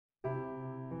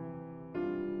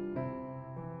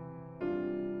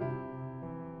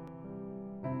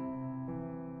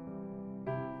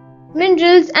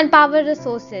Minerals and Power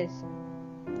Resources.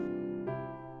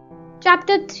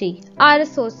 Chapter 3 Our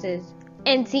Resources.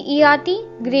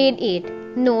 NCERT Grade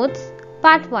 8 Notes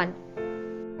Part 1.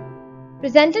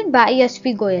 Presented by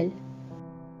Yashvi Goel.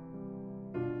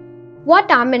 What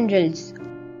are minerals?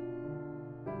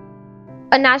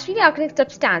 A naturally occurring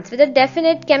substance with a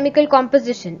definite chemical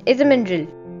composition is a mineral.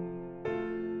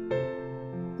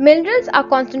 Minerals are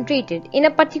concentrated in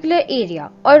a particular area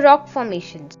or rock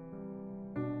formations.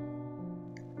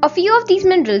 A few of these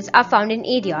minerals are found in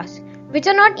areas which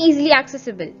are not easily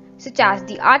accessible, such as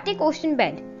the Arctic Ocean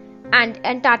bed and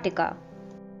Antarctica.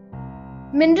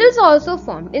 Minerals are also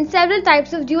formed in several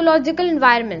types of geological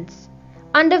environments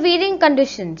under varying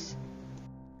conditions.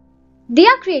 They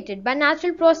are created by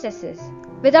natural processes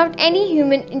without any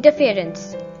human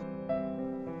interference.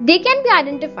 They can be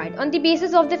identified on the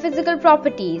basis of their physical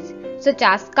properties such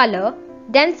as color,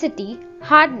 density,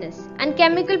 hardness, and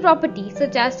chemical properties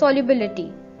such as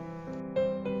solubility.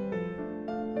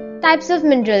 Types of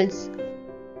minerals.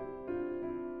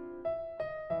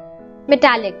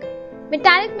 Metallic.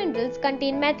 Metallic minerals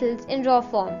contain metals in raw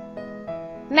form.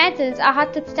 Metals are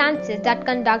hard substances that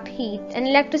conduct heat and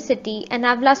electricity and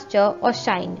have luster or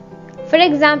shine. For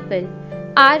example,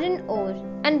 iron ore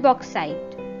and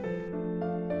bauxite.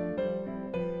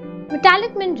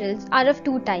 Metallic minerals are of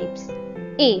two types.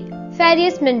 A.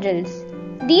 Ferrous minerals.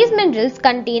 These minerals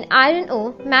contain iron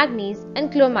ore, manganese,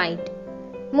 and chromite.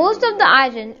 Most of the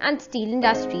iron and steel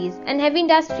industries and heavy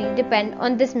industry depend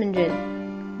on this mineral.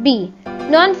 B.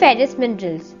 Non-ferrous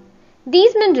minerals.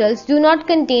 These minerals do not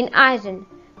contain iron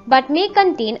but may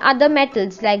contain other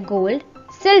metals like gold,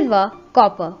 silver,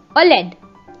 copper, or lead.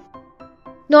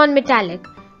 Non-metallic.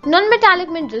 Non-metallic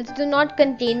minerals do not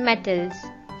contain metals.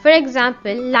 For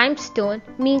example, limestone,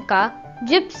 mica,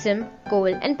 gypsum,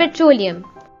 coal, and petroleum.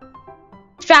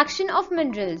 Extraction of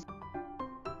minerals.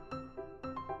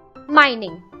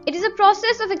 Mining. It is a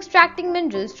process of extracting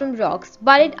minerals from rocks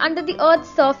buried under the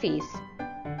earth's surface.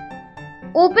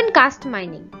 Open cast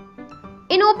mining.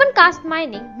 In open cast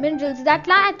mining, minerals that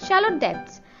lie at shallow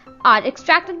depths are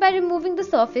extracted by removing the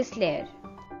surface layer.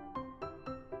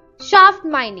 Shaft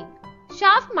mining.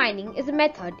 Shaft mining is a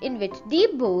method in which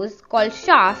deep bores called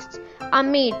shafts are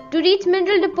made to reach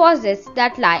mineral deposits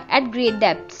that lie at great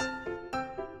depths.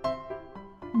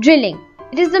 Drilling.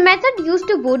 It is the method used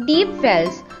to bore deep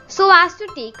wells so as to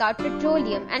take out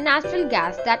petroleum and natural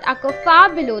gas that occur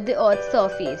far below the earth's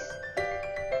surface.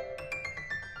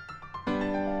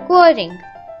 Coring.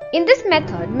 In this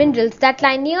method, minerals that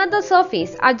lie near the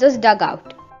surface are just dug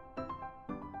out.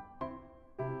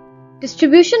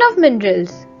 Distribution of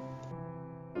minerals.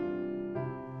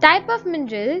 Type of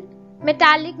mineral: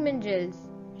 metallic minerals,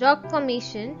 rock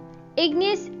formation,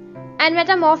 igneous and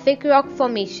metamorphic rock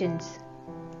formations.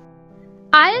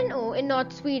 Iron ore in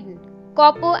North Sweden,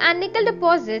 copper and nickel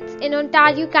deposits in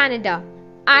Ontario, Canada,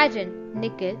 iron,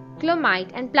 nickel, chromite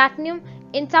and platinum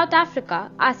in South Africa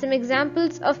are some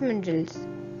examples of minerals.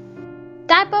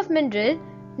 Type of mineral: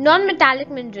 non-metallic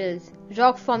minerals,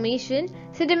 rock formation,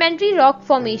 sedimentary rock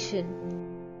formation.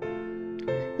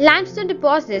 Limestone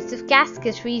deposits of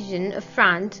Cascais region of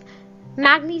France,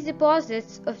 manganese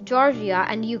deposits of Georgia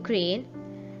and Ukraine,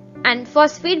 and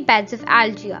phosphate beds of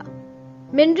Algeria.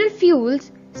 Mineral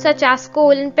fuels such as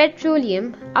coal and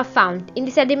petroleum are found in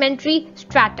the sedimentary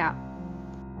strata.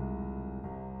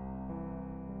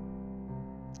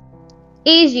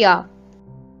 Asia.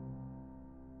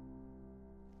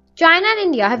 China and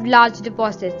India have large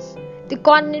deposits. The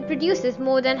continent produces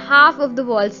more than half of the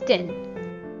world's tin.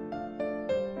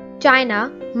 China,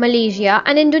 Malaysia,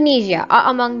 and Indonesia are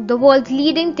among the world's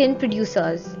leading tin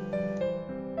producers.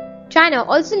 China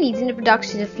also leads in the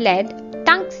production of lead,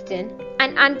 tungsten,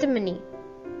 and antimony.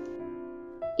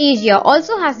 Asia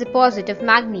also has deposits of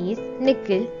manganese,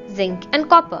 nickel, zinc, and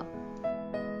copper.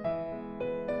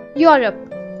 Europe.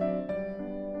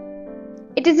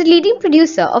 It is the leading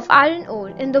producer of iron ore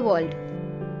in the world.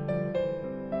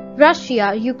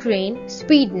 Russia, Ukraine,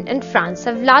 Sweden, and France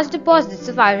have large deposits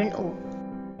of iron ore.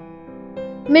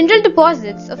 Mineral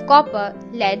deposits of copper,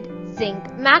 lead,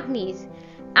 zinc, manganese,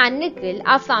 and nickel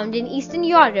are found in Eastern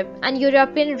Europe and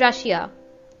European Russia.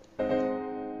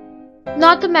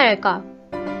 North America.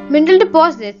 Mineral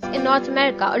deposits in North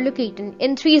America are located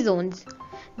in three zones: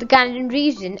 the Canadian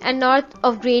region and north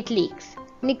of Great Lakes,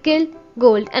 nickel,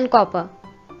 gold, and copper.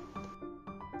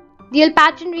 The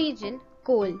Alpatran region,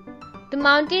 coal. The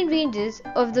mountain ranges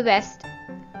of the west,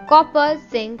 copper,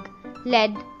 zinc,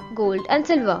 lead, gold, and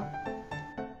silver.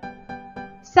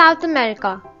 South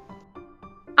America.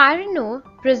 Iron ore,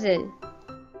 Brazil.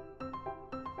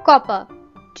 Copper,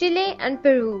 Chile and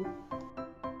Peru.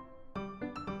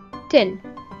 Tin,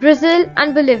 Brazil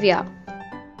and Bolivia.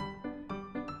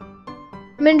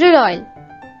 Mineral oil: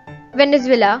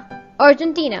 Venezuela,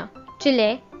 Argentina,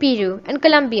 Chile, Peru, and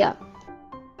Colombia.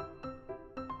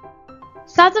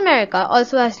 South America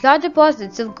also has large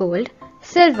deposits of gold,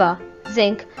 silver,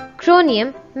 zinc,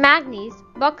 chromium, manganese,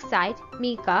 bauxite,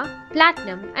 mica,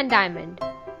 platinum, and diamond.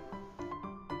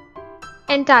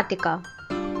 Antarctica: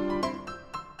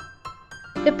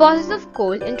 deposits of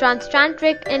coal in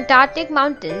transantarctic Antarctic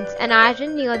mountains and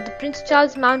iron near the Prince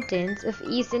Charles Mountains of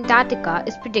East Antarctica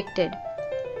is predicted.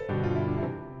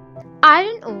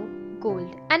 Iron ore,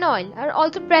 gold, and oil are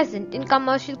also present in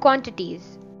commercial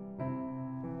quantities.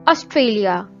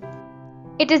 Australia: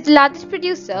 it is the largest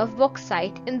producer of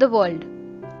bauxite in the world.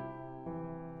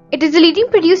 It is the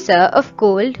leading producer of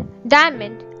gold,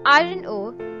 diamond, iron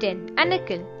ore, tin, and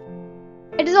nickel.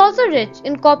 It is also rich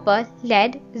in copper,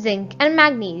 lead, zinc, and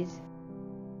manganese.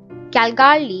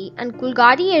 Kalgoorlie and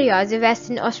Coolgardie areas of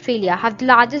Western Australia have the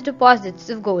largest deposits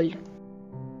of gold.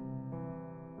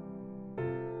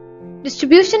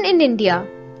 Distribution in India: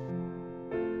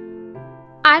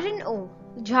 iron ore,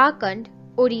 Jharkhand,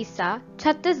 Odisha,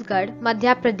 Chhattisgarh,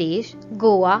 Madhya Pradesh,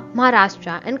 Goa,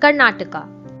 Maharashtra, and Karnataka.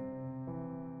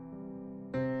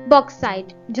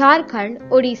 Bauxite: Jharkhand,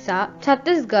 Odisha,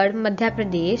 Chhattisgarh, Madhya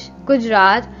Pradesh,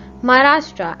 Gujarat,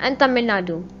 Maharashtra, and Tamil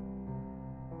Nadu.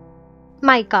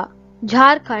 Mica: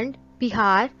 Jharkhand,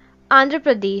 Bihar, Andhra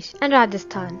Pradesh, and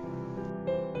Rajasthan.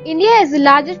 India is the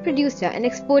largest producer and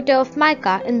exporter of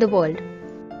mica in the world.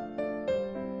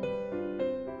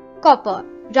 Copper: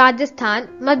 Rajasthan,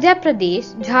 Madhya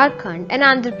Pradesh, Jharkhand, and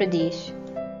Andhra Pradesh.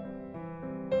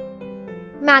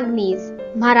 Manganese: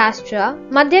 Maharashtra,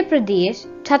 Madhya Pradesh,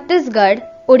 Chhattisgarh,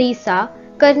 Odisha,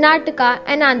 Karnataka,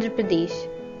 and Andhra Pradesh.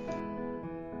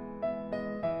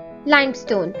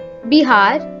 Limestone: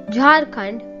 Bihar,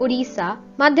 Jharkhand, Odisha,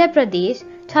 Madhya Pradesh,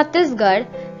 Chhattisgarh,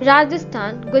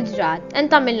 Rajasthan, Gujarat,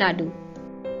 and Tamil Nadu.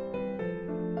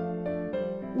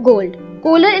 Gold: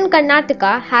 Kolar in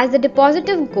Karnataka has the deposit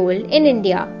of gold in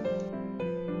India.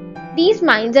 These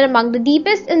mines are among the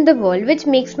deepest in the world, which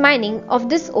makes mining of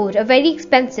this ore a very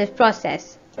expensive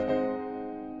process.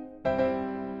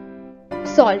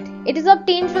 Salt: it is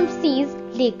obtained from seas,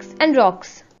 lakes, and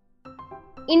rocks.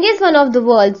 India is one of the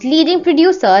world's leading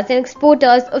producers and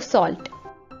exporters of salt.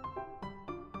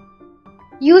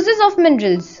 Uses of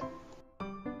minerals: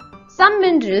 some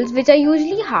minerals, which are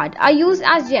usually hard, are used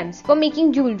as gems for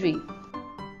making jewelry.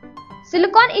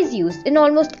 Silicon is used in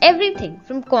almost everything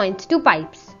from coins to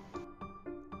pipes.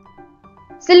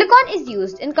 Silicon is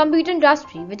used in computer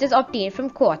industry, which is obtained from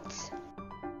quartz.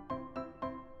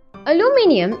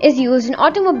 Aluminium is used in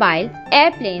automobile,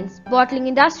 airplanes, bottling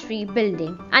industry,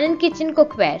 building, and in kitchen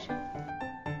cookware.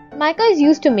 Mica is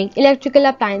used to make electrical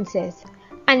appliances,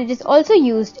 and it is also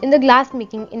used in the glass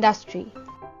making industry.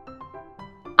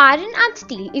 Iron and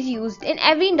steel is used in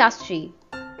every industry.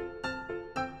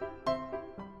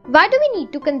 Why do we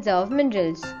need to conserve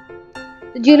minerals?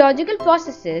 The geological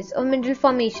processes of mineral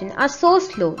formation are so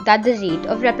slow that the rate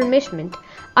of replenishment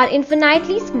are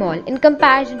infinitely small in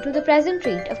comparison to the present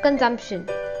rate of consumption.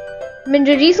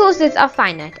 Mineral resources are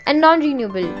finite and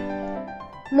non-renewable.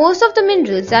 Most of the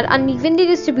minerals are unevenly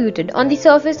distributed on the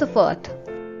surface of Earth.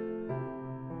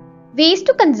 Ways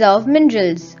to conserve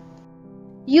minerals: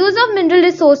 use of mineral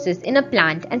resources in a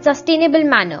planned and sustainable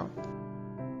manner.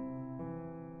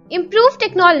 Improved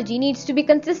technology needs to be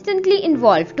consistently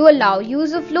involved to allow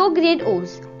use of low-grade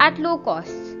ores at low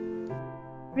costs.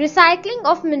 Recycling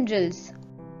of minerals.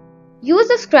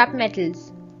 Use of scrap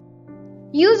metals.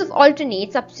 Use of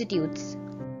alternate substitutes.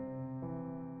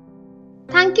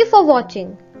 Thank you for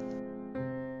watching.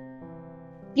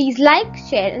 Please like,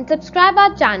 share and subscribe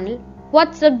our channel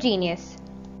What's Up Genius.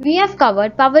 We have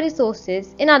covered power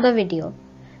resources in other video.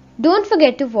 Don't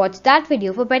forget to watch that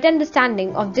video for better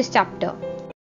understanding of this chapter.